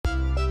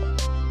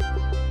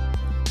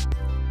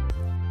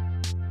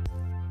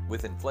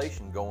with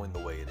inflation going the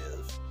way it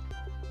is,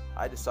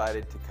 I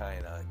decided to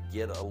kind of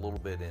get a little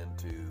bit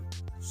into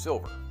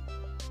silver.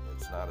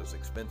 It's not as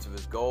expensive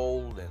as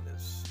gold, and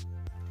it's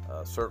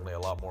certainly a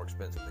lot more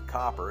expensive than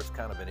copper. It's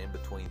kind of an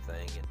in-between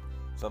thing, and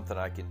something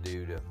I can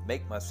do to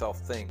make myself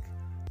think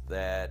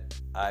that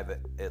I've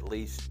at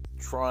least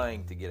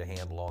trying to get a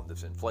handle on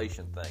this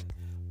inflation thing.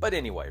 But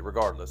anyway,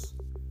 regardless,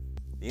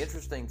 the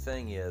interesting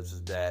thing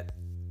is that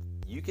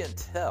you can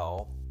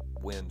tell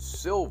when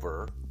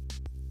silver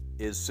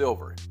is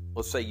silver.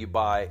 Let's say you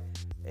buy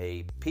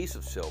a piece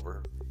of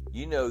silver,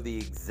 you know the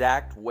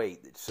exact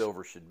weight that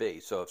silver should be.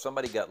 So if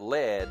somebody got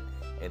lead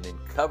and then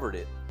covered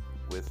it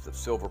with the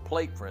silver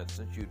plate, for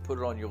instance, you'd put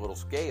it on your little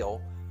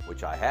scale,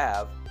 which I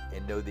have,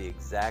 and know the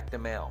exact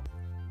amount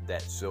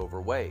that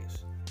silver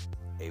weighs.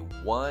 A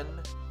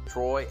 1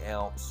 troy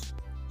ounce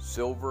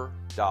silver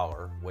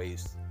dollar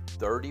weighs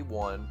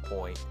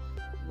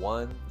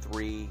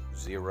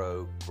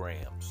 31.130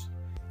 grams.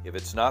 If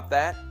it's not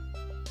that,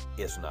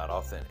 it's not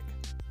authentic.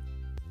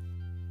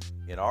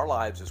 In our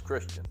lives as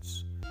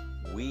Christians,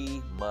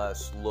 we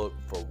must look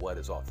for what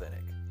is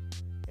authentic.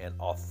 And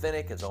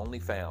authentic is only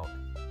found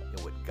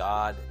in what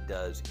God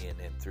does in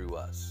and through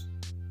us.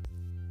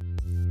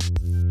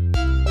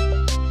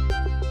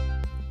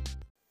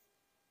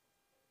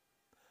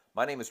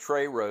 My name is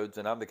Trey Rhodes,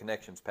 and I'm the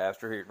Connections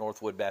Pastor here at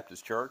Northwood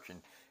Baptist Church. And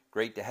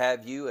great to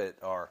have you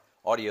at our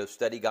audio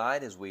study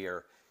guide as we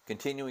are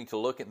continuing to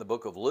look at the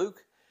book of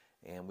Luke.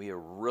 And we are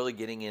really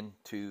getting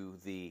into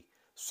the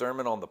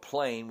Sermon on the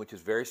Plain, which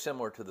is very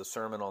similar to the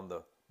Sermon on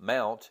the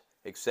Mount,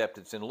 except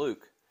it's in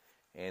Luke.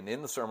 And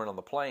in the Sermon on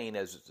the Plain,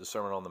 as the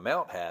Sermon on the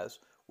Mount has,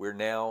 we're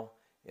now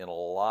in a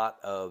lot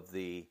of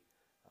the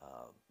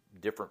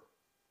different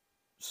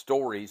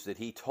stories that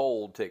he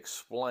told to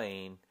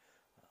explain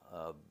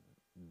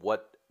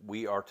what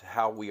we are to,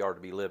 how we are to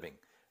be living.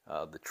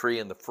 The tree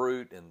and the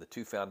fruit and the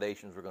two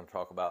foundations we're going to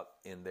talk about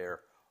in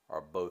there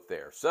are both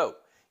there. So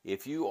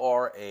if you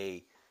are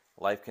a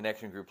Life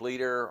Connection group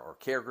leader or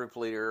care group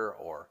leader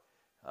or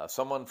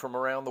someone from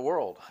around the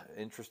world,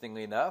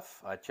 interestingly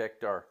enough, I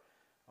checked our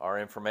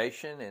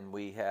information and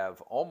we have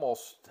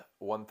almost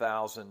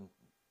 1,000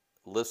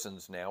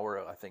 listens now.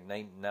 We're, I think,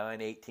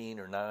 918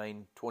 or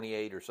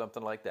 928 or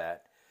something like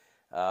that.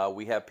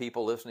 We have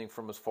people listening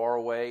from as far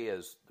away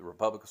as the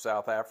Republic of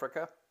South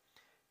Africa.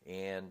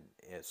 And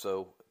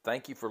so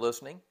thank you for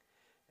listening.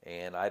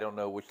 And I don't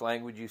know which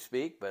language you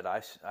speak, but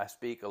I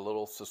speak a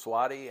little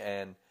Siswati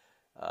and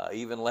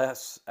even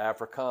less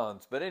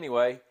Afrikaans. But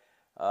anyway,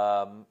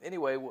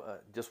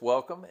 just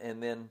welcome.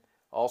 And then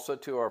also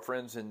to our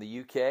friends in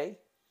the UK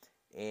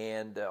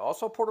and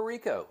also Puerto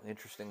Rico,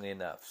 interestingly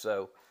enough.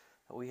 So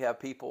we have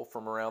people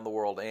from around the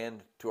world,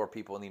 and to our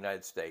people in the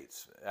United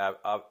States.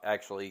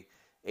 Actually,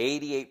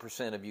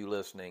 88% of you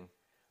listening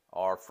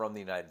are from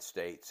the United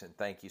States, and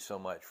thank you so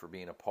much for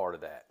being a part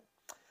of that.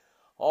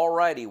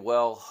 Alrighty,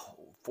 well,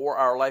 for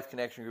our Life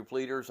Connection group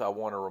leaders, I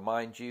want to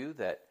remind you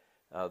that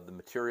the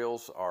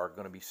materials are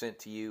going to be sent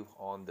to you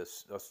on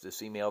this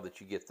email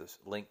that you get this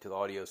link to the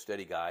audio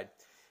study guide.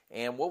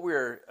 And what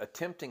we're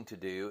attempting to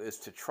do is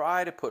to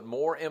try to put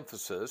more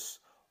emphasis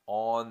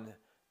on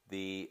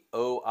the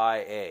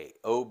OIA,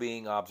 O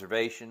being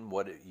observation,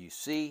 what you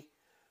see,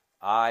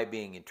 I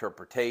being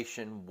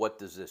interpretation, what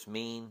does this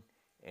mean,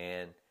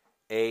 and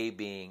A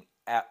being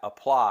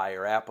apply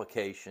or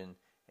application,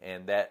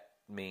 and that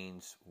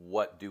means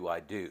what do I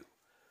do.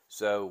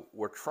 So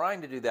we're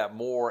trying to do that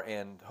more,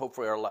 and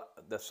hopefully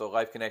so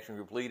Life Connection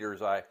group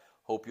leaders, I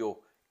hope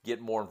you'll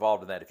get more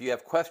involved in that. If you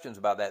have questions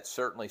about that,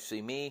 certainly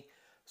see me,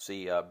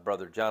 see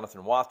Brother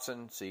Jonathan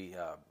Watson, see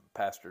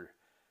Pastor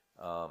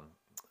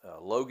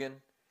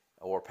Logan,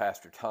 or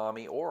Pastor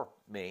Tommy, or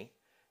me,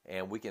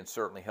 and we can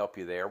certainly help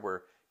you there.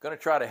 We're going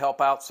to try to help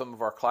out some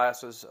of our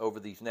classes over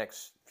these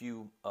next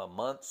few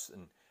months,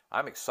 and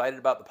I'm excited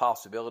about the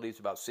possibilities,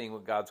 about seeing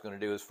what God's going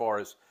to do as far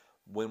as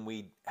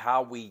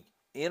how we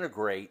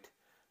integrate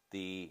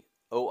the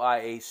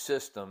OIA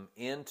system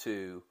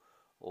into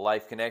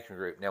Life Connection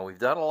Group. Now, we've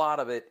done a lot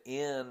of it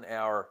in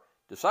our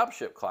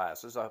discipleship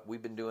classes. I've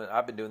been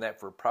doing that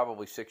for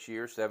probably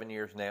 7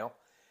 years now,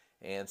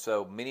 and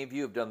so many of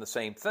you have done the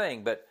same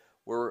thing. But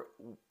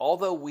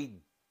although we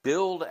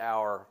build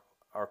our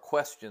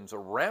questions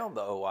around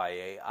the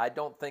OIA, I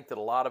don't think that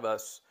a lot of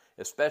us,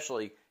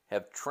 especially,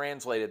 have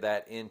translated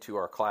that into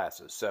our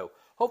classes. So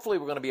hopefully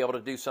we're going to be able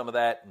to do some of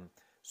that. And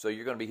so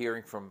you're going to be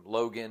hearing from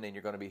Logan, and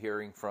you're going to be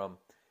hearing from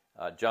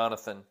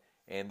Jonathan,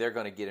 and they're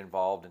going to get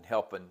involved in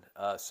helping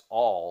us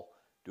all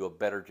do a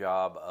better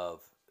job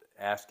of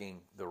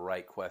asking the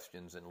right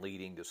questions and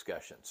leading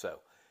discussion.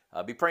 So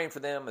be praying for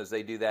them as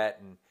they do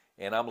that,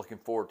 and I'm looking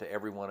forward to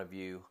every one of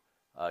you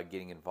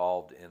getting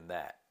involved in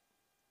that.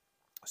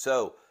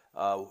 So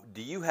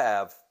do you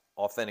have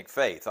authentic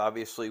faith?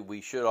 Obviously, we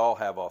should all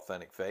have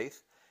authentic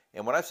faith.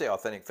 And when I say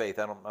authentic faith,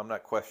 I'm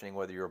not questioning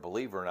whether you're a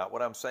believer or not.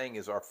 What I'm saying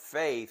is our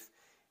faith,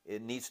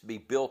 it needs to be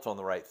built on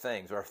the right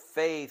things. Our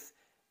faith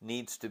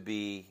needs to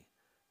be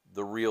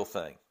the real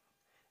thing.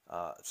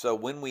 So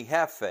when we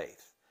have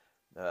faith,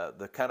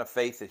 the kind of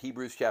faith that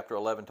Hebrews chapter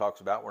 11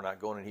 talks about. We're not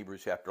going in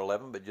Hebrews chapter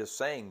 11, but just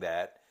saying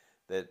that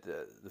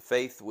the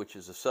faith which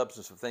is the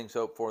substance of things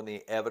hoped for and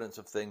the evidence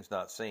of things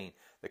not seen.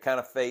 The kind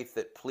of faith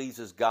that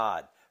pleases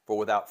God. For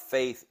without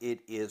faith it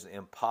is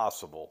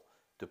impossible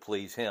to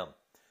please Him.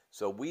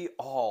 So we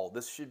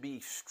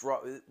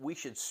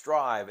should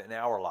strive in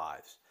our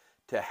lives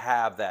to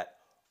have that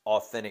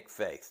authentic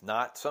faith.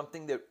 Not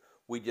something that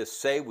we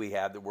just say we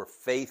have, that we're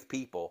faith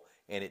people,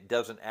 and it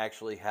doesn't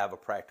actually have a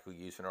practical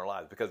use in our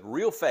lives. Because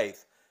real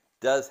faith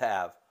does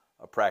have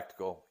a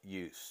practical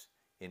use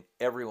in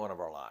every one of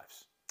our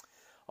lives.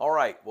 All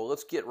right, well,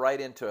 let's get right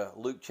into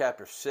Luke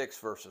chapter 6,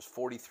 verses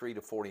 43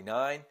 to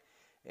 49.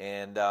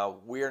 And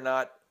we are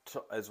not,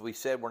 as we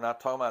said, we're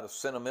not talking about a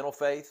sentimental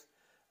faith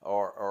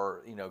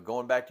or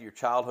going back to your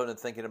childhood and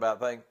thinking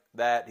about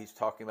that. He's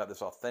talking about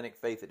this authentic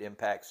faith that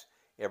impacts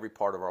every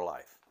part of our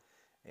life.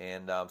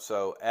 And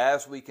so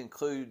as we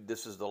conclude,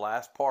 this is the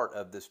last part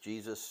of this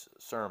Jesus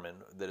sermon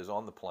that is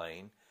on the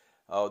plain.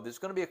 There's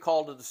going to be a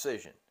call to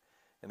decision.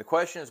 And the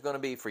question is going to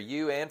be for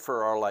you and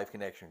for our Life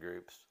Connection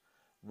groups.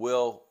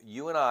 Will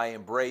you and I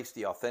embrace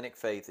the authentic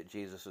faith that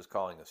Jesus is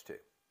calling us to?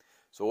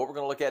 So what we're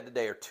going to look at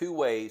today are 2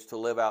 ways to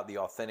live out the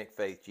authentic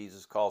faith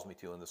Jesus calls me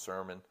to in the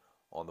Sermon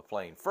on the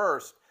Plain.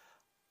 First,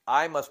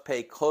 I must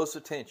pay close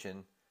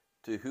attention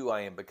to who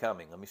I am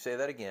becoming. Let me say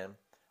that again.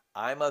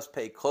 I must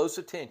pay close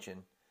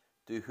attention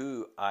to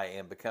who I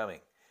am becoming.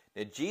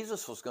 Now,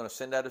 Jesus was going to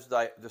send out his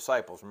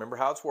disciples. Remember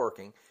how it's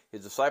working.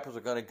 His disciples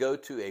are going to go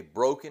to a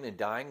broken and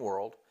dying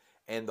world,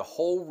 and the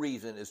whole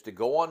reason is to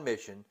go on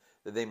mission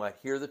that they might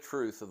hear the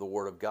truth of the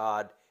Word of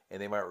God,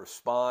 and they might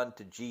respond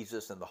to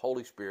Jesus and the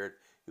Holy Spirit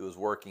who is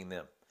working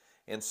them.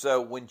 And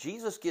so when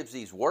Jesus gives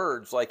these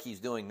words like he's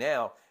doing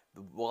now,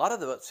 a lot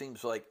of it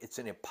seems like it's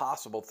an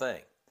impossible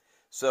thing.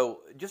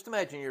 So just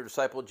imagine you're a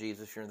disciple of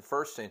Jesus, you're in the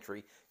first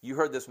century, you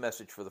heard this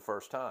message for the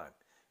first time.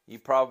 You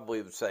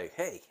probably would say,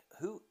 hey,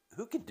 who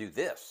can do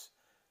this?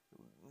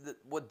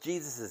 What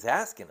Jesus is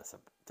asking us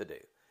to do.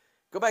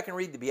 Go back and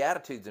read the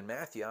Beatitudes in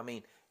Matthew. I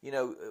mean,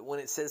 when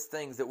it says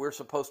things that we're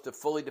supposed to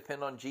fully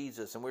depend on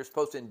Jesus and we're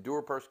supposed to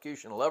endure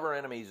persecution, love our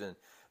enemies, and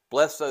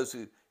bless those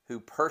who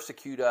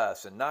persecute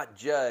us and not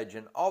judge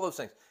and all those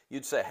things,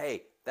 you'd say,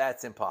 hey,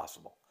 that's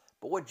impossible.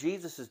 But what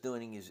Jesus is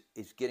doing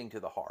is getting to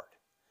the heart.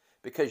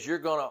 Because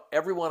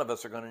every one of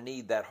us are going to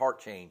need that heart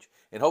change.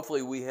 And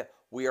hopefully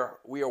we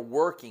are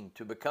working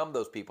to become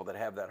those people that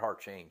have that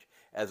heart change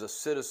as a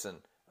citizen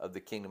of the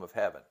kingdom of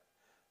heaven.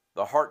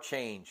 The heart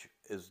change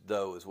is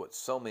what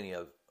so many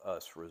of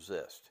us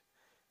resist.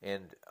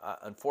 And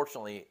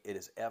unfortunately, it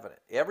is evident.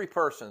 Every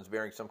person is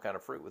bearing some kind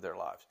of fruit with their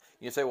lives.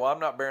 You say, well, I'm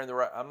not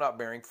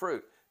bearing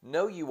fruit.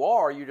 No, you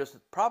are. You're just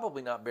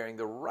probably not bearing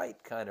the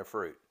right kind of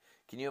fruit.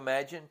 Can you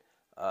imagine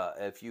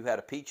if you had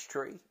a peach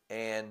tree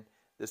and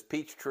this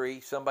peach tree,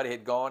 somebody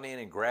had gone in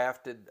and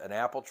grafted an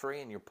apple tree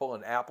and you're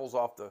pulling apples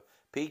off the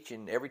peach,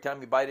 and every time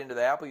you bite into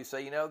the apple, you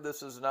say,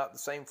 this is not the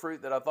same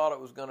fruit that I thought it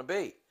was going to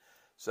be.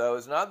 So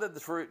it's not that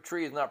the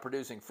tree is not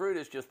producing fruit,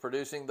 it's just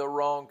producing the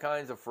wrong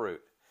kinds of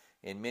fruit.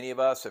 And many of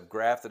us have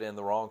grafted in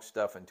the wrong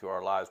stuff into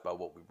our lives by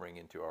what we bring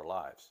into our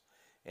lives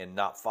and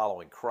not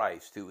following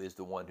Christ, who is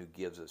the one who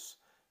gives us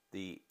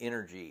the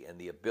energy and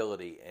the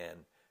ability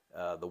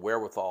and the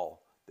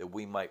wherewithal that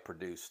we might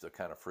produce the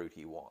kind of fruit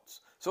he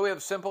wants. So we have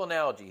a simple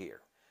analogy here.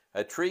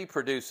 A tree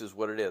produces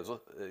what it is.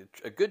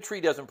 A good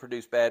tree doesn't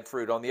produce bad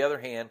fruit. On the other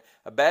hand,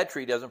 a bad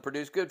tree doesn't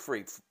produce good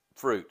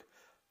fruit.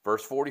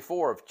 Verse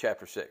 44 of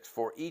chapter 6,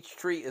 for each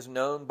tree is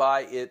known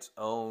by its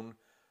own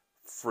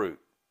fruit.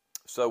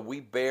 So we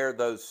bear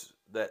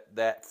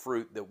that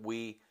fruit that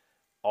we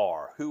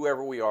are.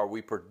 Whoever we are,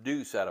 we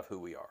produce out of who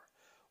we are.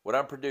 What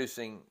I'm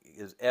producing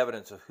is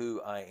evidence of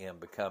who I am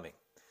becoming.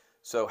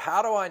 So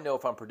how do I know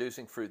if I'm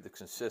producing fruit that's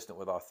consistent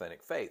with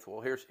authentic faith?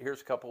 Well,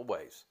 here's a couple of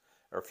ways,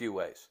 or a few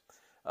ways.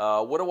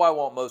 What do I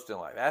want most in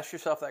life? Ask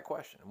yourself that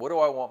question. What do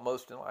I want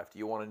most in life? Do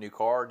you want a new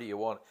car? Do you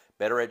want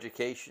better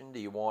education? Do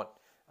you want,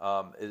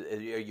 are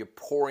you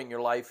pouring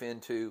your life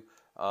into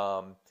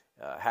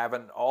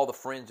having all the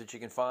friends that you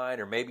can find?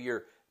 Or maybe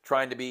you're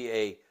trying to be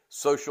a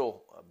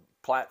social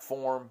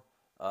platform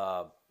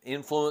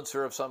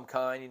influencer of some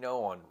kind,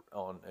 on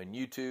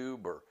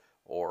YouTube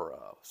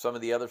or some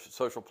of the other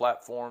social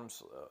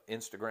platforms,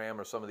 Instagram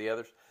or some of the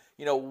others.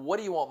 What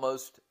do you want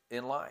most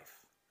in life?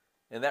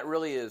 And that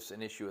really is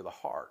an issue of the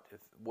heart,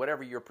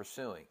 whatever you're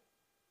pursuing.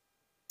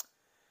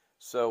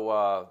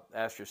 So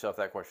ask yourself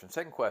that question.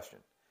 Second question,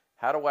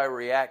 how do I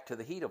react to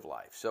the heat of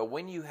life? So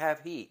when you have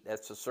heat,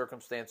 that's the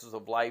circumstances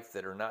of life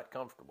that are not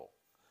comfortable.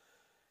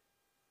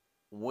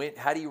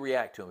 How do you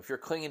react to them? If you're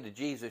clinging to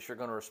Jesus, you're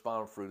going to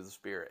respond with fruit of the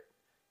Spirit.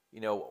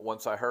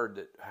 Once I heard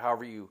that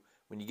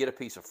when you get a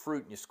piece of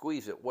fruit and you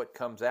squeeze it, what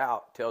comes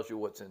out tells you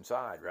what's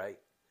inside, right?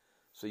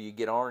 So you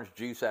get orange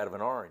juice out of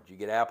an orange. You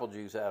get apple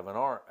juice out of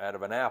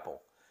an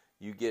apple.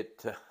 Do you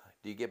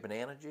get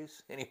banana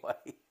juice? Anyway,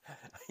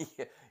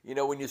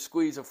 when you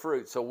squeeze a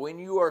fruit. So when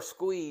you are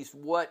squeezed,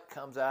 what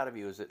comes out of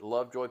you? Is it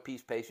love, joy,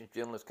 peace, patience,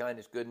 gentleness,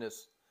 kindness,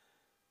 goodness,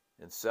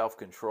 and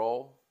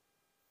self-control?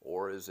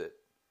 Or is it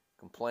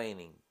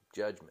complaining,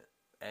 judgment,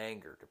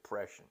 anger,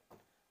 depression,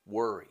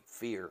 worry,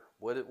 fear.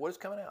 What is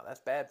coming out?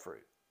 That's bad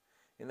fruit.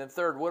 And then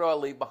third, what do I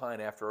leave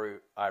behind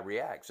after I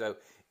react? So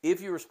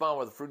if you respond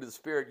with the fruit of the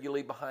Spirit, you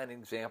leave behind an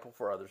example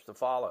for others to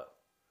follow.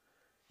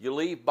 You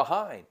leave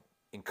behind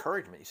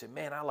encouragement. You say,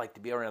 man, I like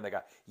to be around that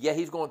guy. Yeah,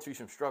 he's going through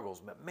some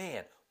struggles, but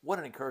man, what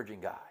an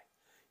encouraging guy.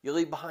 You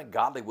leave behind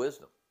godly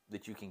wisdom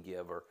that you can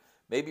give, or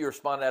maybe you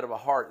respond out of a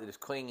heart that is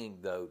clinging,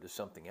 though, to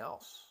something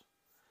else.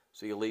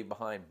 So you leave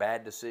behind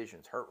bad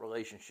decisions, hurt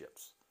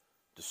relationships,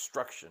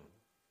 destruction.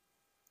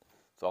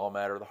 It's all a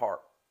matter of the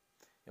heart.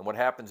 And what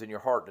happens in your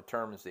heart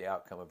determines the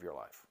outcome of your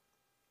life.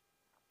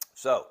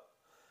 So,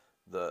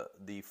 the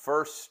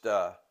first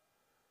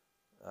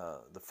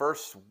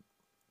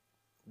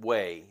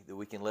way that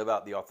we can live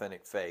out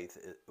authentic faith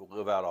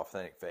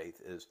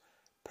is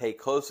pay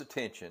close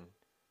attention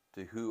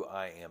to who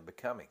I am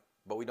becoming.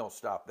 But we don't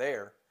stop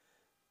there.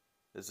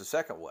 There's a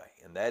second way,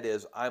 and that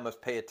is I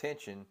must pay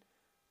attention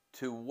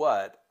to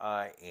what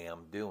I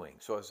am doing.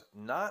 So it's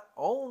not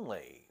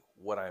only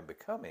what I'm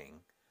becoming,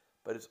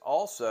 but it's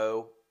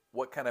also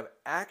what kind of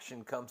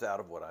action comes out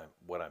of what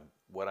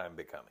I'm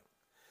becoming.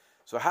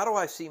 So how do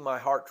I see my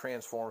heart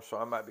transform so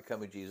I might become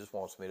who Jesus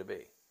wants me to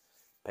be?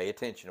 Pay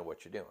attention to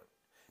what you're doing.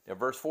 Now,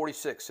 verse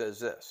 46 says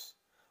this,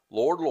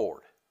 Lord,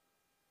 Lord,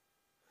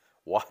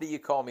 why do you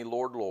call me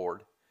Lord,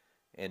 Lord,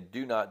 and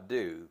do not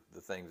do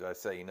the things I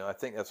say? I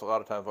think that's a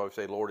lot of times why we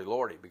say Lordy,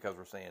 Lordy, because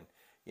we're saying,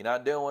 you're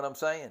not doing what I'm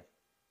saying.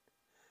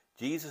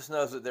 Jesus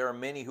knows that there are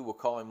many who will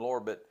call him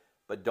Lord,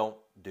 but don't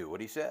do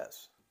what he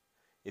says.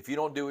 If you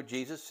don't do what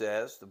Jesus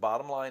says, the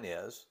bottom line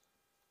is,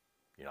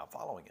 you're not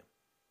following him.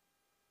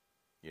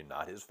 You're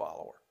not his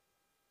follower.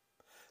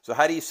 So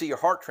how do you see your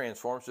heart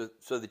transform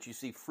so that you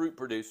see fruit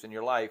produced in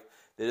your life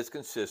that is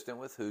consistent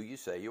with who you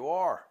say you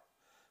are?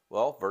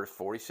 Well, verse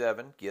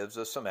 47 gives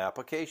us some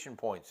application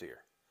points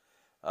here.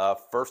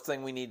 First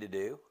thing we need to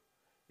do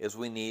is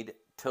we need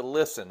to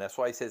listen. That's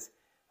why he says,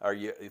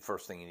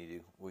 first thing you need to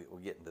do, we'll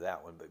get into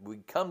that one, but we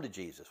come to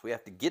Jesus. We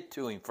have to get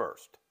to him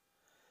first.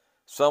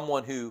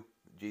 Someone who,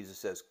 Jesus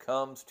says,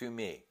 comes to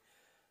me.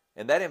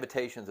 And that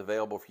invitation is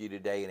available for you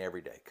today and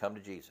every day. Come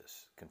to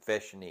Jesus.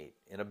 Confess your need,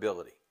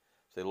 inability.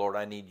 Say, Lord,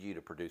 I need you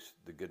to produce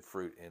the good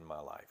fruit in my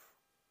life.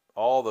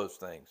 All those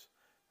things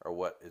are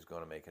what is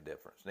going to make a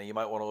difference. Now, you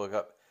might want to look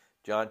up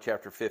John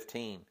chapter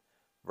 15,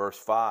 verse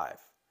 5.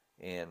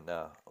 And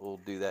we'll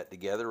do that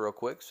together real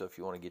quick. So if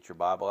you want to get your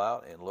Bible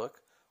out and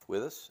look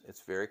with us,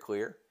 it's very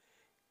clear.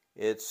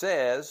 It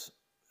says,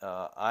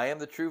 I am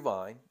the true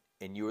vine,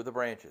 and you are the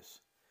branches.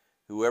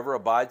 Whoever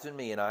abides in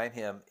me and I in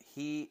him,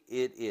 he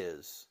it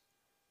is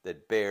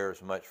that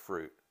bears much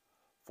fruit.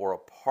 For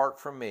apart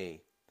from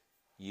me,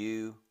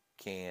 you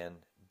can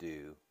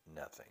do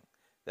nothing.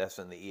 That's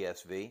in the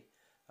ESV.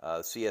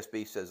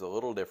 CSB says a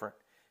little different.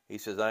 He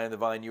says, I am the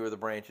vine, you are the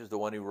branches. The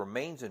one who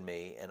remains in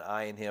me and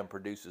I in him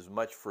produces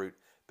much fruit,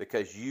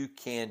 because you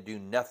can do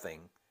nothing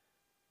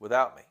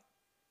without me.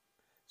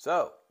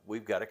 So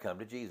we've got to come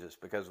to Jesus,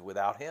 because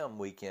without him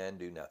we can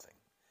do nothing.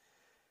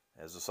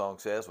 As the song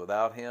says,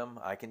 without him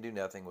I can do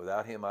nothing.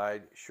 Without him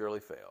I'd surely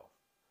fail.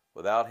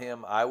 Without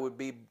him I would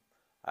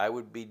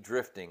be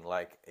drifting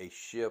like a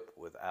ship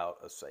without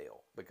a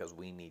sail, because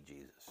we need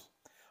Jesus.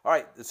 All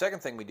right, the second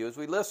thing we do is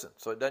we listen.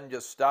 So it doesn't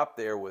just stop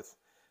there with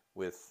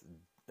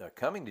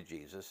coming to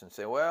Jesus and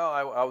say, well,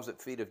 I was at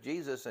the feet of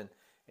Jesus, and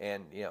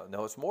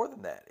no, it's more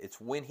than that. It's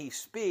when he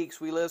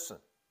speaks, we listen.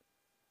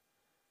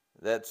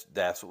 That's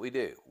what we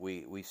do.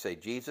 We say,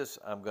 Jesus,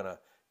 I'm going to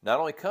not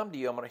only come to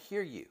you, I'm going to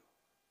hear you.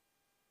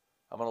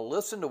 I'm going to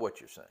listen to what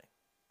you're saying.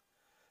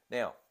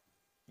 Now,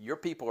 your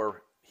people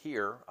are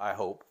here, I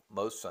hope,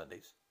 most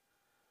Sundays.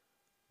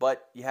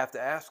 But you have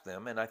to ask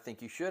them, and I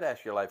think you should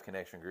ask your Life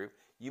Connection group.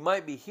 You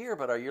might be here,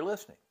 but are you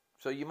listening?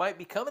 So you might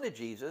be coming to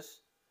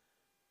Jesus,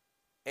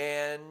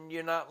 and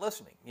you're not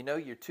listening.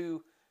 You're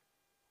too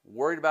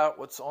worried about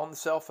what's on the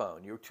cell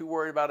phone. You're too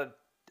worried about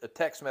a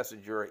text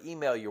message or an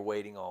email you're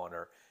waiting on,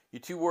 or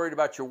you're too worried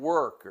about your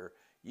work, or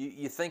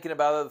you're thinking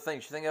about other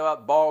things. You're thinking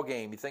about ball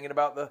game. You're thinking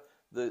about the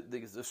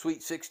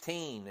Sweet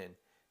 16,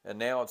 and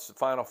now it's the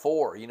Final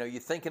Four. You're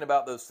thinking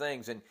about those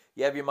things, and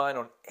you have your mind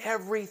on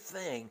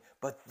everything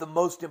but the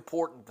most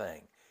important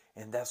thing,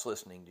 and that's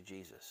listening to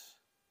Jesus.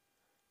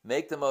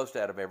 Make the most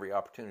out of every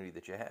opportunity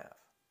that you have.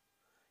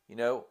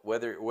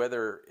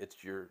 Whether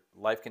it's your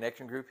Life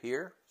Connection group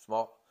here,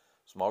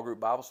 small group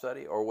Bible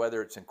study, or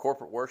whether it's in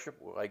corporate worship,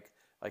 like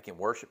in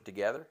worship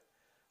together.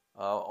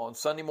 On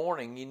Sunday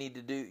morning, you need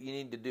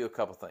to do a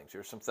couple things.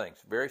 Here's some things,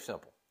 very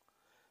simple.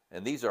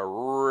 And these are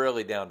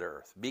really down to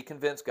earth. Be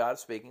convinced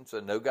God's speaking, so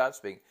know God's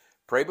speaking.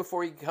 Pray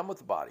before you come with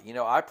the body.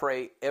 I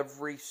pray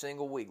every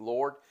single week.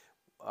 Lord,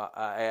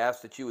 I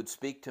ask that you would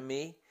speak to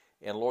me,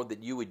 and Lord, that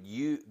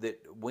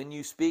when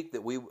you speak,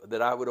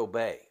 that I would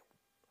obey.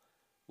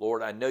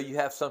 Lord, I know you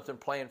have something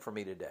planned for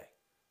me today.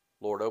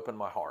 Lord, open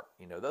my heart.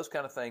 Those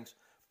kind of things.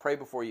 Pray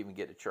before you even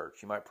get to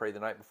church. You might pray the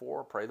night before,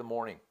 or pray that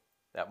morning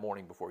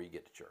before you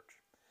get to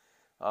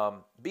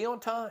church. Be on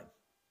time.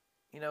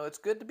 It's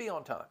good to be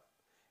on time.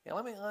 And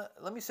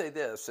let me say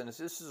this, and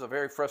this is a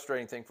very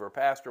frustrating thing for a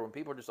pastor when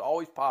people are just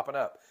always popping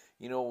up.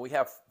 We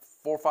have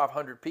 400 or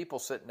 500 people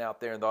sitting out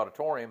there in the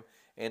auditorium,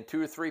 and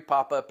 2 or 3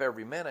 pop up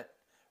every minute.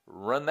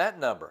 Run that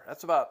number.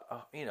 That's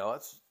about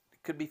it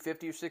could be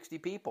 50 or 60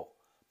 people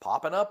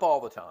popping up all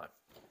the time.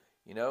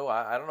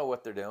 I don't know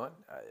what they're doing,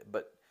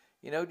 but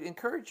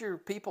encourage your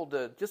people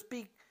to just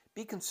be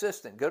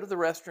consistent. Go to the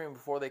restroom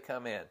before they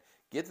come in.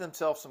 Get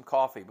themselves some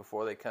coffee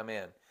before they come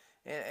in.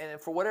 And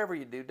for whatever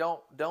you do,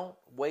 don't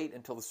wait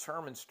until the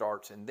sermon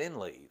starts and then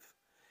leave.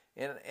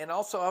 And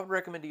also, I would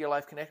recommend to your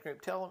Life Connection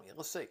group, tell them,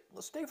 let's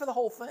stay for the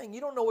whole thing. You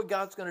don't know what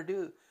God's going to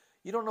do.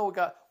 You don't know what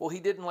God, well, he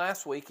didn't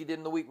last week, he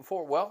didn't the week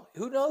before. Well,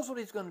 who knows what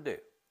he's going to do?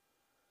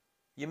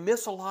 You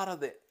miss a lot of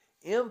the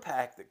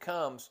impact that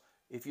comes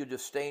if you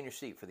just stay in your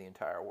seat for the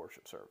entire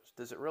worship service.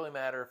 Does it really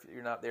matter if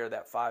you're not there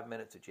that 5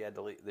 minutes that you had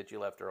to leave, that you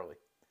left early?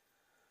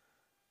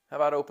 How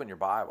about open your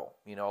Bible?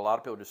 A lot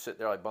of people just sit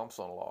there like bumps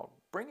on a log.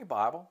 Bring your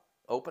Bible.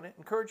 Open it.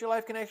 Encourage your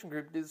Life Connection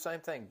group to do the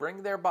same thing.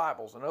 Bring their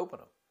Bibles and open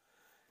them.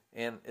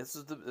 And this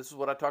is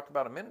what I talked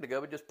about a minute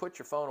ago, but just put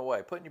your phone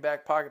away. Put it in your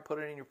back pocket. Put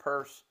it in your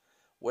purse.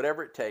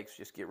 Whatever it takes,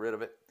 just get rid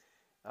of it.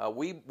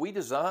 We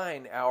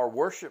designed our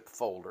worship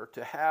folder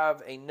to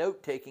have a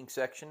note-taking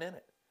section in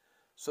it.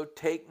 So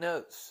take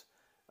notes.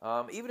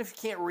 Even if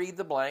you can't read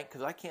the blank,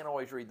 because I can't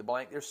always read the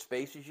blank, there's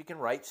spaces you can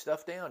write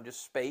stuff down.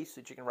 Just space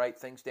that you can write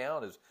things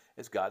down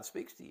as God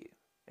speaks to you.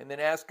 And then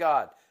ask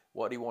God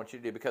what he wants you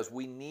to do, because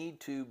we need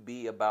to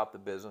be about the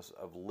business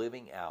of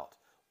living out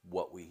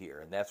what we hear.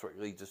 And that's what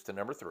leads us to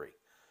number 3.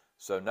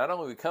 So not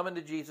only are we coming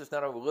to Jesus,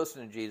 not only are we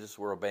listening to Jesus,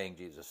 we're obeying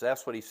Jesus.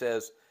 That's what he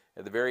says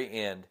at the very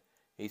end.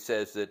 He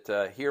says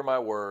that hear my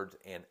words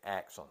and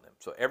acts on them.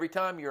 So every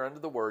time you're under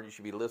the word, you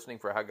should be listening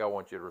for how God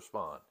wants you to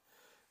respond.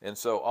 And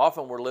so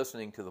often we're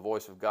listening to the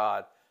voice of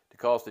God to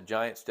call us to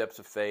giant steps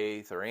of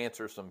faith or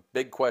answer some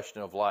big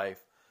question of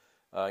life.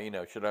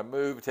 Should I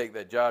move, take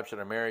that job? Should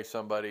I marry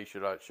somebody?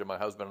 Should my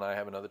husband and I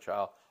have another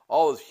child?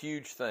 All those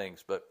huge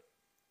things. But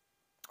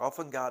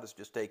often God is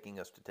just taking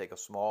us to take a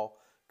small,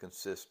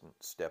 consistent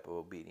step of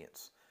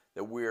obedience.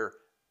 That we're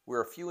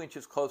a few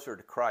inches closer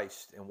to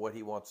Christ and what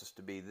he wants us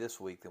to be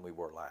this week than we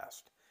were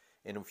last.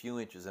 In a few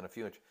inches and a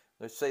few inches.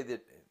 Let's say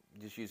that,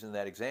 just using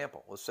that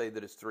example, let's say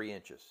that it's 3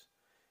 inches.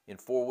 In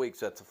 4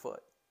 weeks, that's a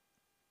foot.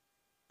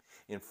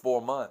 In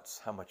 4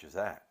 months, how much is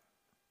that?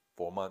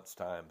 4 months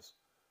times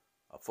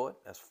a foot,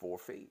 that's 4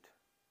 feet.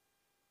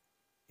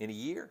 In a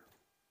year,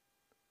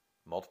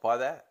 multiply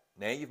that.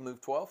 Now you've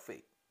moved 12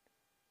 feet.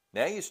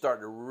 Now you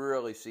start to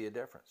really see a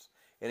difference.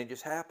 And it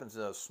just happens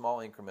in those small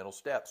incremental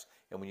steps.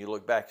 And when you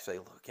look back, you say,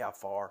 look how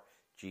far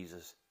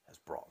Jesus has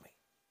brought me.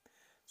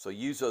 So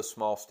use those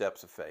small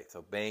steps of faith,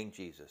 obeying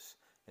Jesus.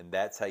 And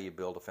that's how you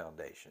build a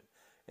foundation.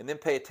 And then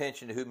pay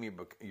attention to whom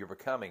you're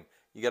becoming.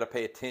 You got to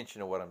pay attention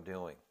to what I'm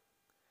doing,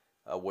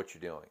 what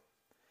you're doing.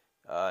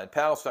 In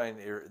Palestine,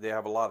 they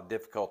have a lot of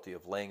difficulty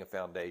of laying a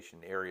foundation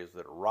in areas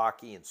that are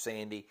rocky and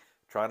sandy,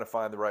 trying to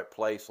find the right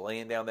place,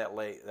 laying down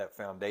that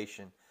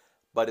foundation.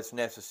 But it's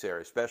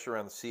necessary, especially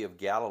around the Sea of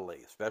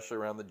Galilee, especially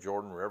around the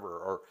Jordan River,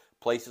 or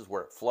places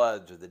where it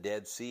floods, or the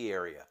Dead Sea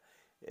area.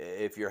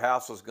 If your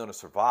house was going to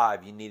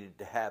survive, you needed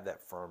to have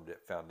that firm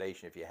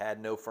foundation. If you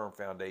had no firm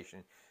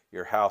foundation,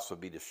 your house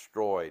would be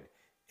destroyed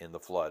in the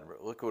flood.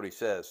 Look what he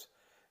says.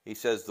 He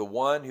says, the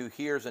one who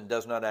hears and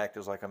does not act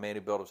is like a man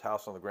who built his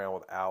house on the ground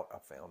without a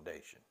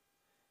foundation,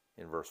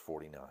 in verse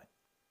 49.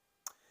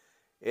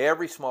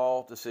 Every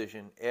small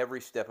decision, every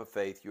step of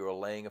faith, you are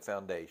laying a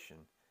foundation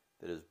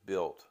that is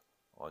built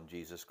on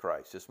Jesus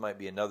Christ. This might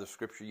be another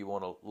scripture you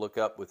want to look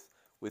up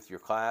with your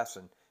class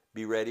and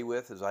be ready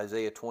with, is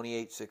Isaiah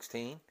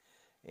 28:16.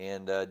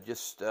 And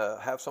just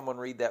have someone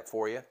read that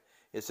for you.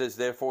 It says,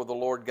 therefore the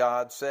Lord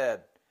God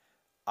said,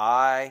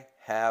 I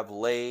have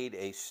laid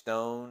a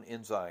stone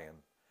in Zion,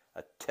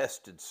 a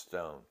tested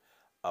stone,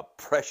 a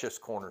precious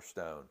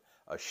cornerstone,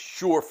 a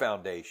sure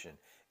foundation,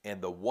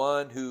 and the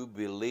one who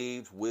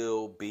believes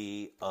will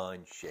be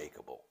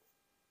unshakable.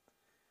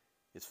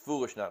 It's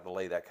foolish not to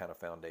lay that kind of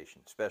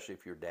foundation, especially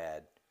if you're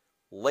dad.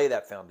 Lay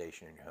that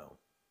foundation in your home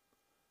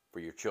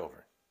for your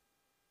children.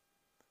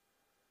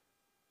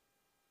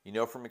 You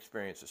know from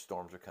experience that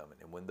storms are coming,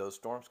 and when those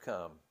storms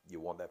come, you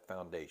want that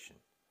foundation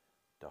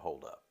to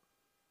hold up.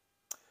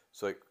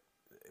 So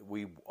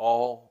we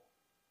all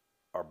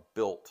are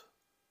built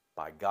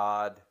by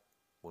God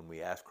when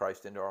we ask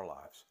Christ into our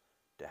lives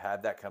to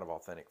have that kind of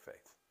authentic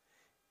faith.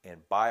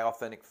 And by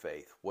authentic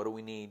faith, what do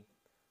we need?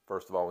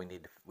 First of all,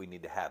 we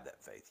need to have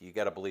that faith. You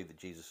got to believe that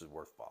Jesus is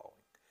worth following.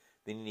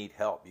 Then you need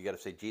help. You got to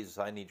say, Jesus,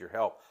 I need your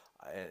help.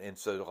 And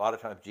so a lot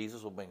of times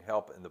Jesus will bring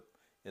help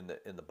in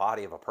the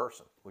body of a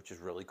person, which is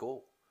really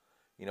cool.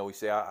 You know, we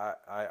say,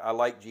 I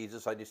like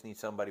Jesus. I just need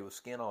somebody with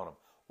skin on him.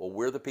 Well,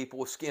 we're the people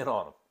with skin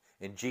on them,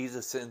 and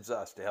Jesus sends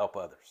us to help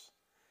others.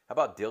 How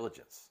about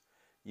diligence?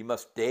 You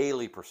must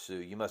daily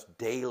pursue. You must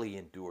daily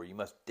endure. You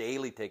must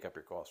daily take up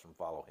your cross and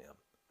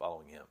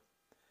following him.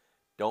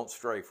 Don't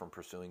stray from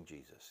pursuing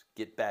Jesus.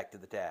 Get back to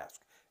the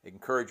task.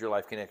 Encourage your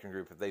Life Connection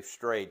group if they've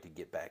strayed to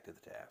get back to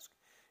the task.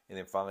 And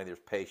then finally, there's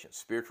patience.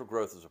 Spiritual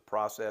growth is a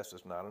process,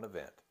 it's not an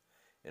event.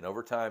 And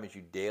over time, as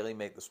you daily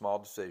make the small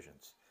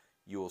decisions,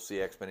 you will see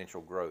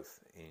exponential growth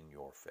in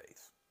your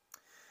faith.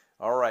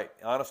 All right,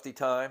 honesty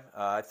time.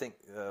 I think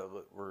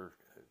we're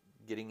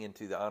getting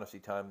into the honesty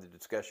time, the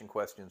discussion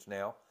questions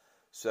now.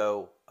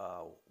 So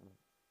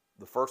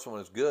the first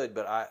one is good,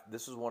 but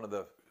this is one of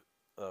the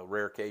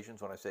rare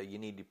occasions when I say you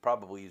need to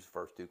probably use the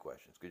first two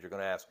questions, because you're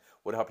going to ask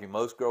what helped you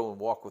most grow and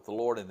walk with the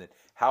Lord, and then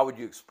how would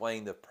you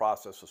explain the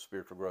process of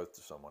spiritual growth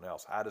to someone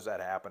else? How does that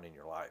happen in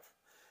your life?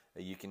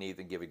 You can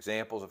either give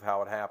examples of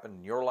how it happened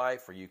in your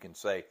life, or you can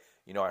say,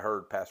 I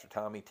heard Pastor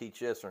Tommy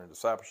teach this, or in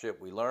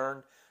discipleship we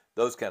learned,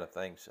 those kind of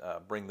things.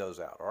 Bring those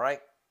out, all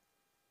right?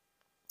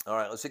 All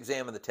right, let's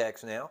examine the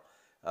text now.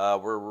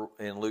 We're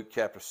in Luke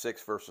chapter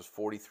 6, verses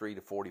 43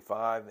 to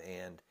 45,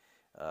 and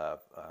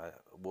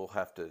we'll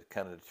have to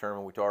kind of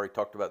determine, we already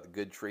talked about the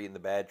good tree and the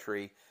bad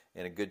tree,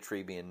 and a good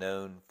tree being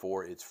known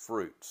for its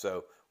fruit.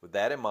 So with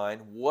that in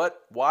mind,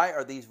 why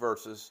are these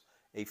verses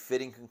a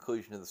fitting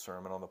conclusion to the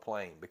Sermon on the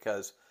Plain?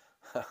 Because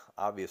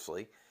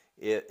obviously,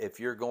 if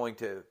you're going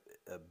to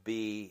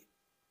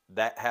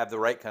have the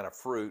right kind of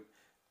fruit,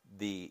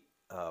 the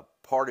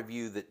part of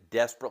you that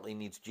desperately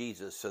needs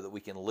Jesus so that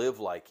we can live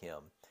like him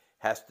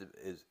has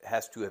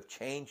to have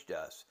changed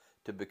us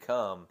to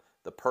become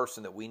the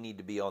person that we need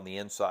to be on the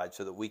inside,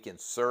 so that we can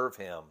serve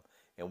him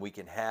and we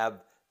can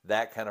have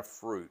that kind of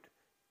fruit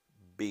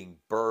being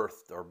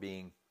birthed or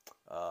being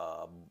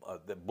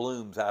that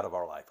blooms out of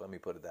our life. Let me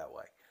put it that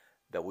way,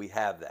 that we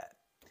have that.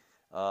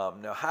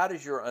 Now, how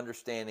does your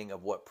understanding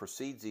of what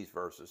precedes these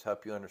verses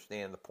help you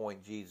understand the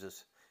point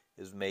Jesus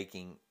is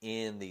making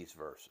in these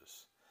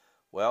verses?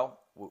 Well,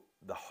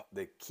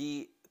 the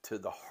key to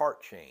the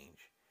heart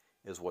change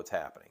is what's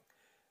happening.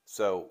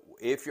 So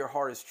if your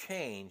heart is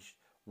changed,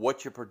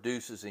 what you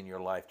produces in your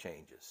life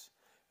changes.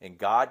 And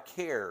God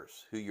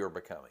cares who you're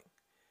becoming.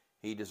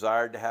 He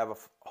desired to have a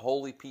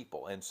holy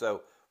people. And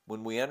so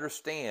when we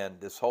understand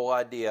this whole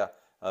idea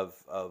of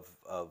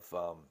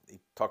he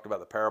talked about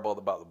the parable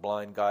about the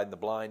blind guiding the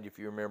blind, if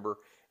you remember,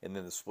 and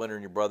then the splinter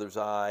in your brother's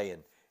eye,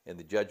 and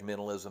the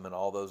judgmentalism and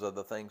all those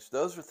other things.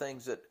 Those are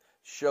things that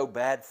show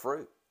bad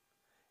fruit.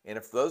 And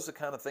if those are the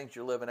kind of things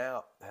you're living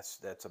out,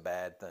 that's a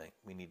bad thing.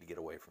 We need to get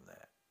away from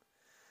that.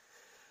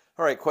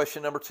 All right,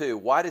 question number 2.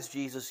 Why does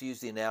Jesus use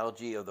the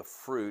analogy of the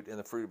fruit and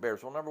the fruit it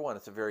bears? Well, number 1,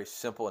 it's a very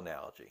simple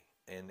analogy.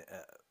 And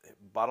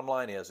bottom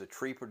line is, a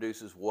tree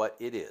produces what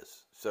it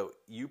is. So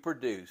you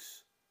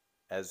produce,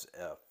 as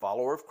a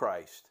follower of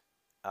Christ,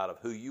 out of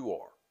who you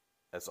are.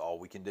 That's all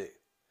we can do.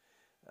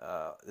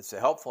 It's a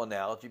helpful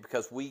analogy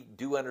because we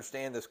do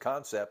understand this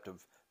concept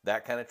of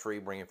that kind of tree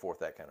bringing forth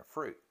that kind of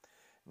fruit.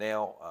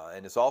 Now,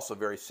 and it's also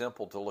very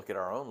simple to look at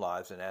our own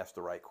lives and ask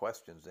the right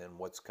questions. Then,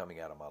 what's coming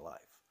out of my life?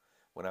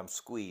 When I'm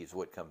squeezed,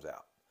 what comes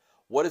out?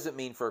 What does it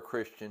mean for a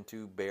Christian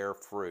to bear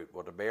fruit?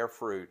 Well, to bear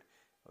fruit,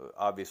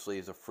 obviously,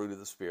 is a fruit of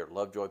the Spirit.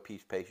 Love, joy,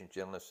 peace, patience,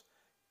 gentleness.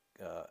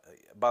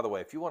 By the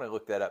way, if you want to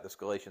look that up, it's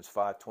Galatians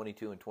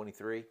 5:22 and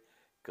 23.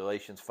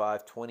 Galatians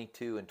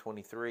 5:22 and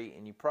 23.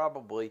 And you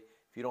probably,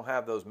 if you don't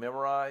have those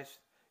memorized,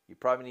 you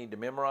probably need to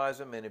memorize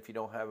them. And if you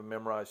don't have them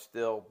memorized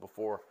still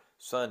before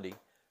Sunday,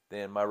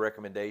 then my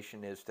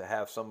recommendation is to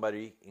have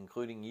somebody,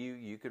 including you.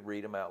 You could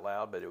read them out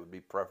loud, but it would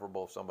be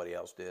preferable if somebody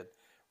else did.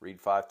 Read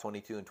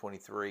 5:22 and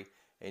 23.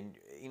 And,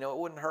 it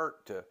wouldn't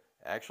hurt to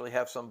actually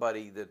have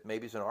somebody that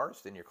maybe is an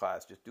artist in your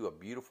class just do a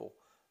beautiful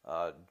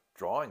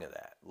drawing of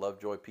that.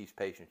 Love, joy, peace,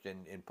 patience,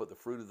 and put the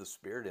fruit of the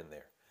Spirit in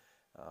there.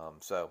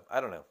 So,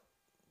 I don't know.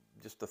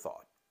 Just a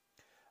thought.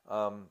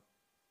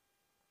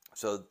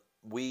 So,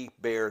 we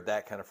bear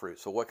that kind of fruit.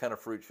 So, what kind of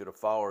fruit should a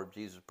follower of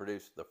Jesus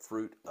produce? The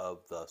fruit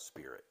of the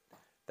Spirit.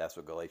 That's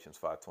what Galatians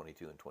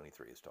 5:22 and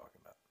 23 is talking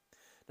about.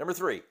 Number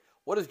 3,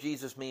 what does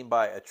Jesus mean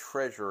by a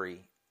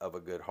treasury of a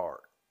good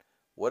heart?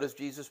 What does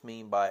Jesus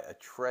mean by a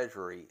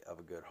treasury of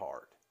a good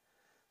heart?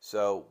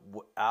 So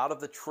out of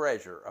the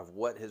treasure of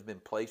what has been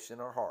placed in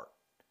our heart,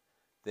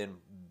 then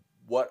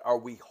what are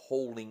we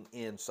holding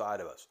inside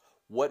of us?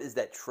 What is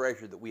that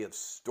treasure that we have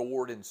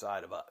stored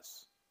inside of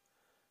us?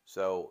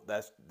 So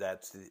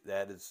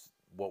that is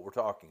what we're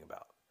talking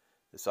about.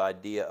 This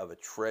idea of a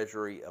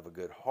treasury of a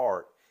good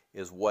heart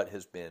is what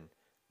has been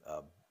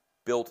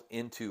built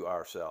into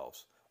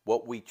ourselves,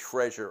 what we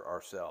treasure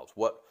ourselves,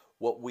 what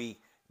we,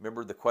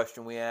 remember the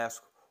question we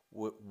asked,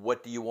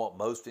 what do you want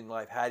most in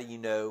life? How you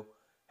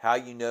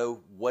know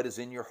what is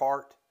in your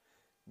heart?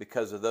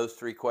 Because of those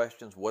 3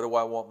 questions. What do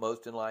I want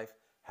most in life?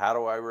 How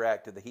do I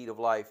react to the heat of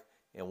life?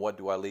 And what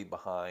do I leave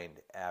behind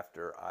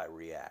after I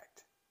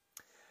react?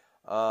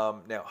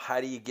 Now,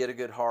 how do you get a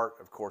good heart?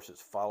 Of course,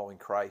 it's following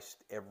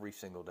Christ every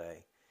single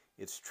day.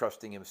 It's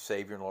trusting him as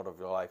Savior and Lord of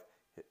your life.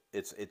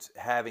 It's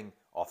having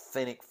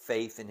authentic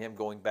faith in him,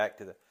 going back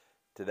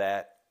to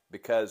that,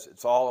 because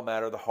it's all a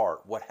matter of the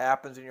heart. What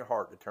happens in your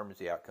heart determines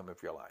the outcome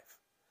of your life.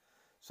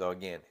 So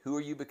again, who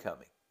are you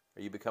becoming?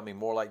 Are you becoming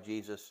more like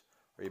Jesus,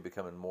 or are you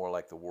becoming more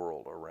like the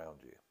world around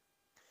you?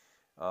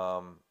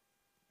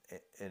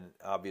 And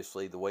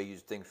obviously, the way you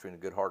distinguish between a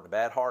good heart and a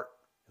bad heart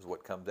is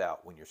what comes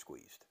out when you're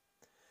squeezed.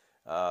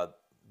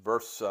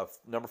 verse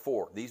number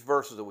 4. These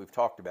verses that we've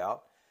talked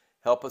about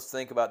help us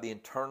think about the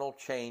internal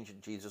change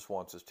that Jesus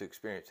wants us to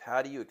experience.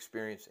 How do you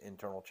experience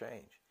internal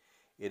change?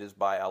 It is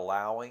by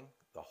allowing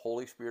the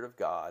Holy Spirit of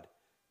God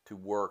to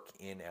work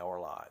in our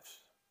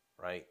lives,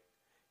 right?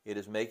 It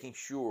is making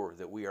sure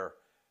that we are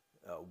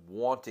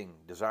wanting,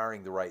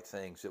 desiring the right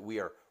things, that we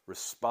are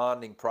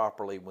responding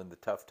properly when the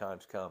tough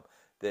times come,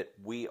 that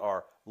we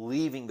are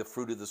leaving the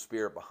fruit of the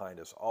Spirit behind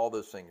us. All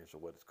those things are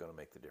what's going to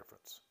make the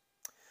difference.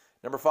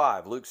 Number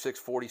 5, Luke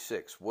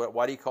 6:46.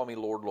 Why do you call me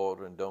Lord, Lord,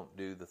 and don't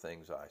do the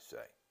things I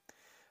say?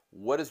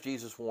 What is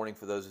Jesus warning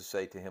for those who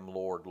say to him,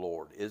 Lord,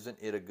 Lord? Isn't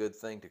it a good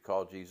thing to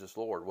call Jesus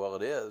Lord? Well,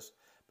 it is,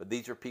 but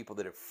these are people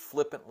that have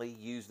flippantly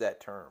used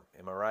that term.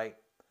 Am I right?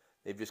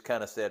 They've just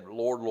kind of said,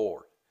 Lord,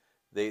 Lord.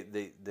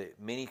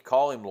 Many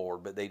call him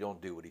Lord, but they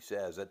don't do what he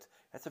says.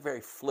 That's a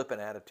very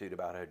flippant attitude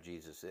about how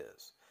Jesus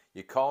is.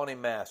 You're calling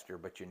him Master,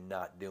 but you're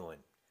not doing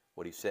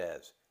what he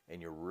says,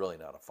 and you're really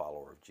not a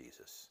follower of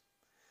Jesus.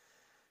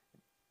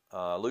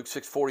 Luke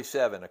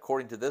 6:47,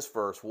 according to this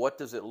verse, what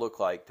does it look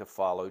like to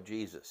follow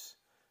Jesus?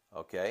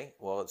 Okay,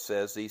 well, it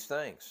says these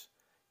things.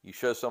 You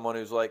show someone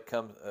who's like,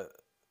 let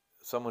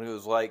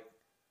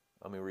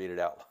me read it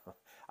out.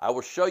 I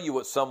will show you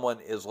what someone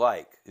is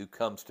like who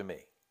comes to me.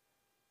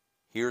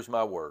 Here's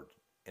my word,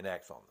 and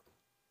acts on them.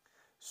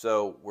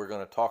 So we're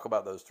going to talk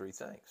about those 3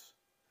 things.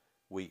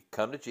 We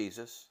come to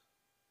Jesus,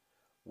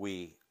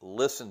 we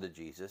listen to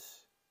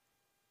Jesus,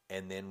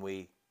 and then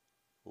we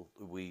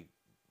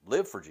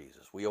live for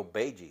Jesus. We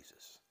obey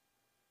Jesus.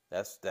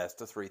 That's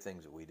the 3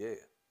 things that we do.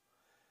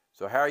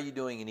 So how are you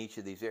doing in each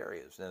of these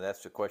areas? Now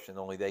that's the question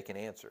only they can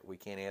answer. We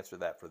can't answer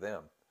that for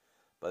them.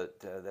 But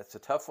that's a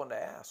tough one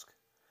to ask.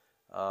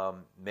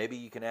 Maybe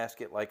you can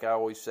ask it like I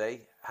always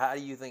say, how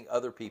do you think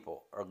other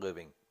people are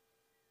living?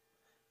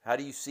 How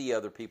do you see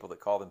other people that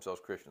call themselves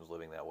Christians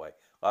living that way?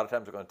 A lot of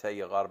times they're going to tell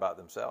you a lot about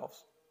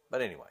themselves.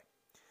 But anyway.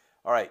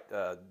 All right,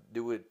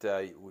 do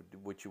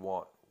what you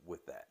want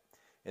with that.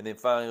 And then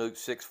finally, Luke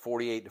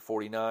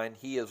 6:48-49,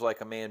 he is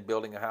like a man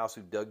building a house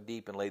who dug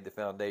deep and laid the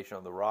foundation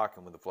on the rock,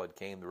 and when the flood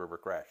came, the river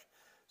crashed.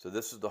 So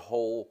this is the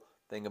whole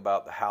thing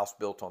about the house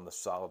built on the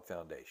solid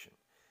foundation.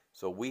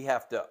 So we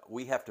have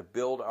to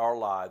build our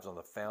lives on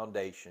the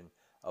foundation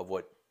of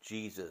what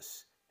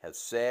Jesus has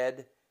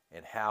said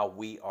and how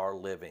we are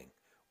living.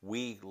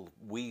 We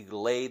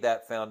lay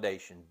that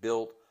foundation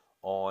built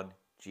on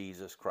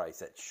Jesus Christ,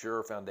 that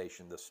sure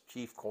foundation, the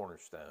chief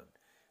cornerstone.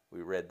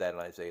 We read that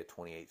in Isaiah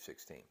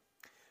 28:16.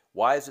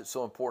 Why is it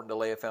so important to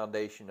lay a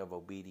foundation of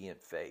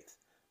obedient faith?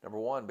 Number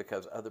 1,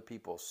 because other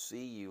people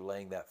see you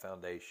laying that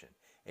foundation,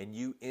 and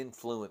you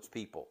influence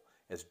people.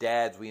 As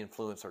dads, we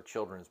influence our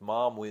children. As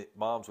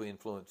moms, we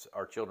influence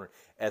our children.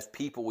 As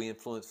people, we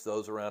influence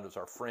those around us,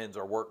 our friends,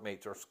 our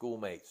workmates, our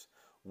schoolmates.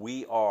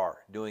 We are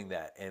doing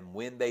that. And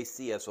when they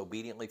see us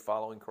obediently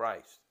following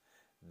Christ,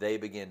 they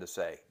begin to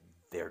say,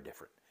 they're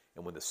different.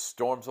 And when the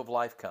storms of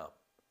life come,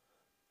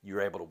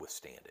 you're able to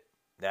withstand it.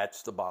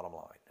 That's the bottom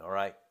line, all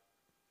right?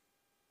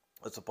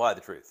 Let's apply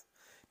the truth.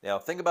 Now,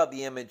 think about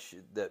the image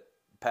that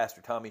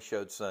Pastor Tommy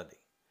showed Sunday.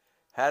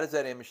 How does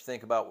that image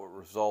think about what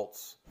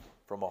results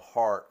from a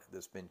heart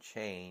that's been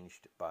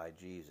changed by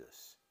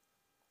Jesus?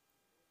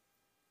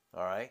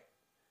 All right?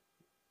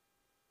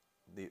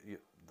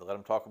 Let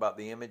them talk about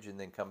the image and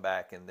then come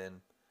back and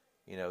then,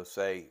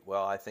 say,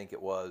 well, I think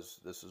it was,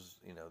 this is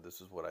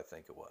what I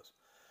think it was.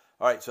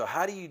 All right, so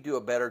how do you do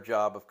a better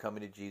job of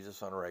coming to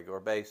Jesus on a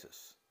regular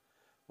basis?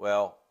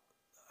 Well,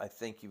 I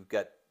think you've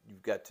got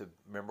to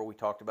remember we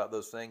talked about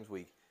those things.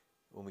 When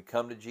we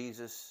come to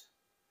Jesus,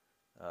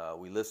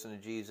 we listen to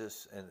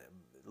Jesus, and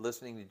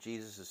listening to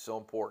Jesus is so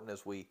important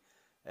as we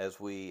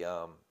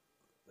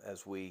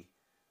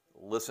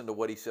listen to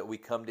what he said. We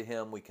come to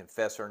him, we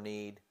confess our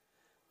need,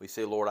 we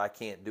say, Lord, I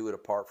can't do it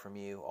apart from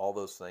you. All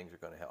those things are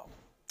going to help.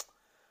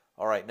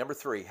 All right, number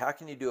 3, how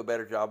can you do a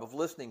better job of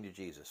listening to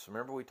Jesus?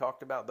 Remember we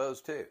talked about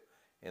those too.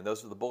 And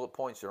those are the bullet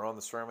points. They're on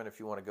the sermon if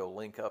you want to go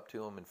link up to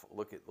them and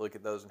look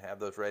at those and have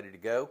those ready to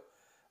go.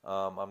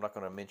 I'm not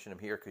going to mention them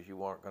here because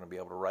you aren't going to be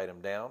able to write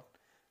them down.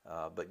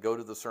 But go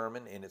to the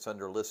sermon, and it's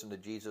under Listen to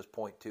Jesus,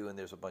 point 2, and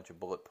there's a bunch of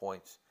bullet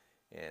points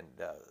and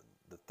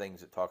the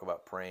things that talk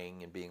about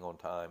praying and being on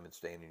time and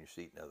staying in your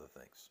seat and other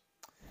things.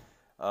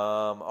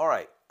 All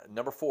right,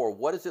 number 4,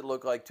 what does it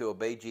look like to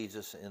obey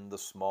Jesus in the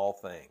small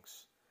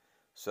things?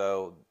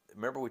 So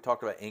remember we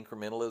talked about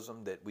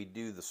incrementalism, that we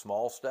do the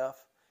small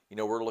stuff.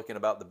 We're looking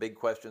about the big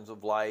questions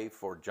of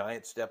life or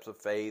giant steps of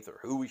faith or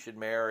who we should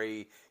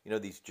marry,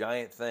 these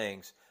giant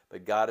things.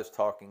 But God is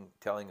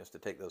telling us to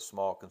take those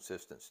small,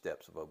 consistent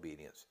steps of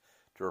obedience,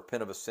 to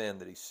repent of a sin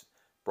that he's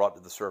brought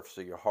to the surface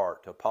of your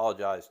heart, to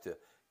apologize to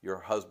your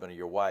husband or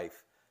your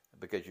wife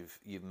because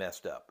you've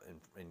messed up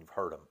and you've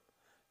hurt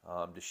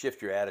them, to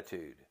shift your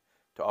attitude,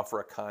 to offer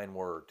a kind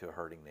word to a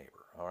hurting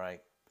neighbor, all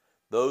right?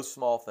 Those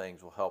small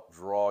things will help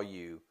draw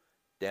you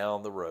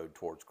down the road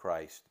towards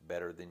Christ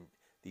better than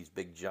these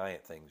big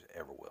giant things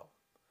ever will.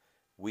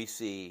 You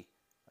see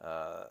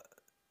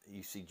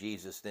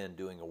Jesus then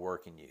doing a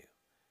work in you,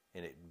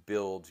 and it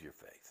builds your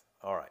faith.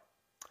 All right.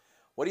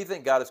 What do you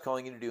think God is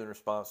calling you to do in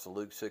response to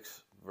Luke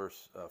 6,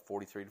 verse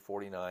 43 to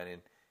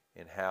 49,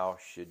 and how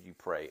should you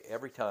pray?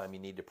 Every time you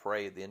need to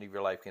pray at the end of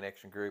your Life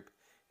Connection group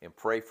and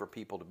pray for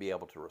people to be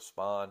able to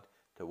respond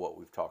to what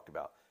we've talked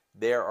about.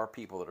 There are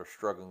people that are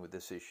struggling with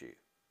this issue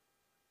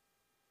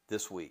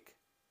this week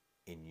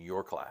in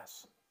your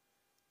class.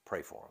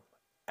 Pray for them.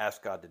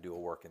 Ask God to do a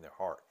work in their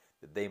heart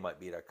that they might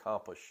be able to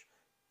accomplish,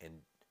 and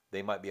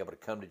they might be able to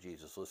come to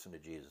Jesus, listen to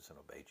Jesus, and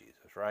obey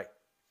Jesus, right?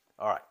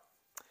 All right.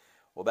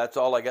 Well, that's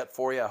all I got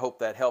for you. I hope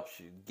that helps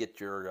you get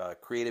your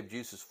creative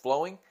juices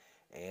flowing,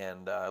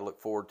 and I look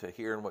forward to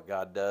hearing what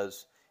God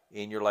does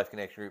in your Life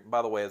Connection group. And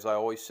by the way, as I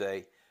always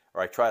say,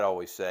 or I try to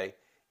always say,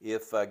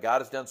 if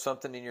God has done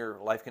something in your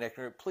Life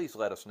Connection group, please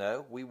let us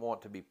know. We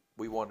want to be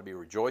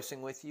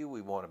rejoicing with you. We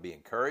want to be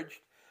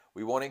encouraged.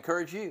 We want to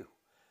encourage you.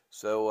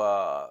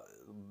 So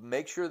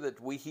make sure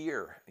that we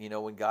hear,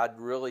 when God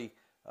really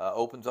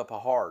opens up a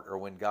heart, or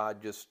when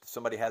God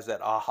somebody has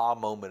that aha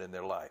moment in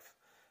their life.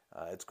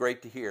 It's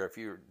great to hear. If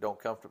you're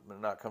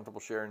not comfortable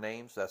sharing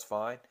names, that's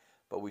fine.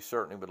 But we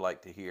certainly would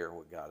like to hear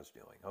what God is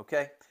doing.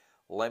 Okay?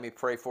 Let me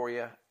pray for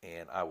you,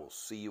 and I will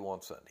see you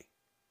on Sunday.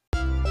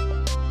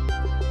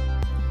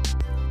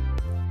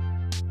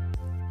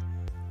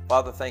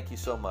 Father, thank you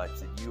so much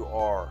that you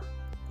are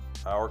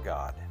our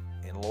God.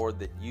 And Lord,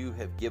 that you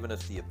have given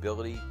us the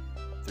ability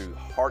through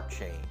heart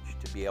change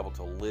to be able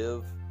to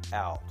live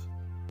out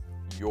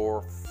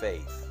your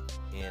faith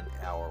in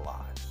our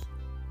lives.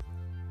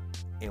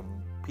 And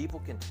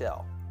people can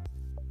tell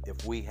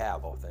if we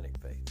have authentic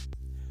faith.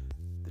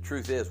 The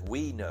truth is,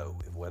 we know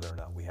whether or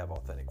not we have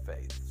authentic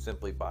faith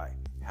simply by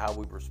how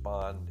we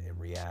respond and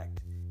react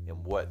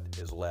and what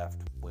is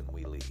left when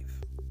we leave.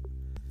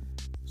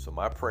 So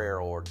my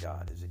prayer, Lord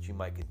God, is that you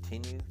might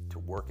continue to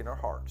work in our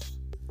hearts,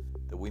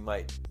 that we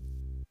might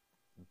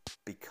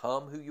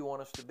become who you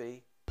want us to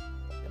be,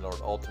 and Lord,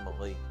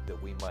 ultimately,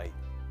 that we might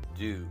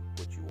do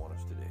what you want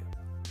us to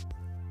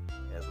do.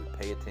 As we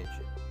pay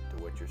attention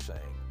to what you're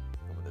saying,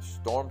 and when the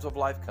storms of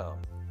life come,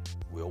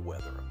 we'll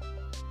weather them.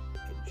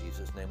 In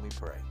Jesus' name we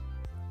pray.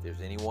 If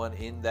there's anyone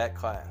in that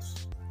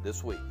class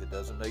this week that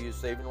doesn't know you as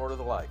Savior and Lord of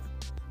their life,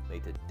 may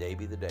today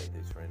be the day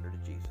they surrender to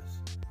Jesus.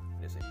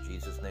 And it's in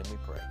Jesus' name we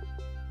pray.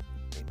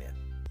 Amen.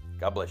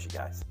 God bless you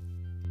guys.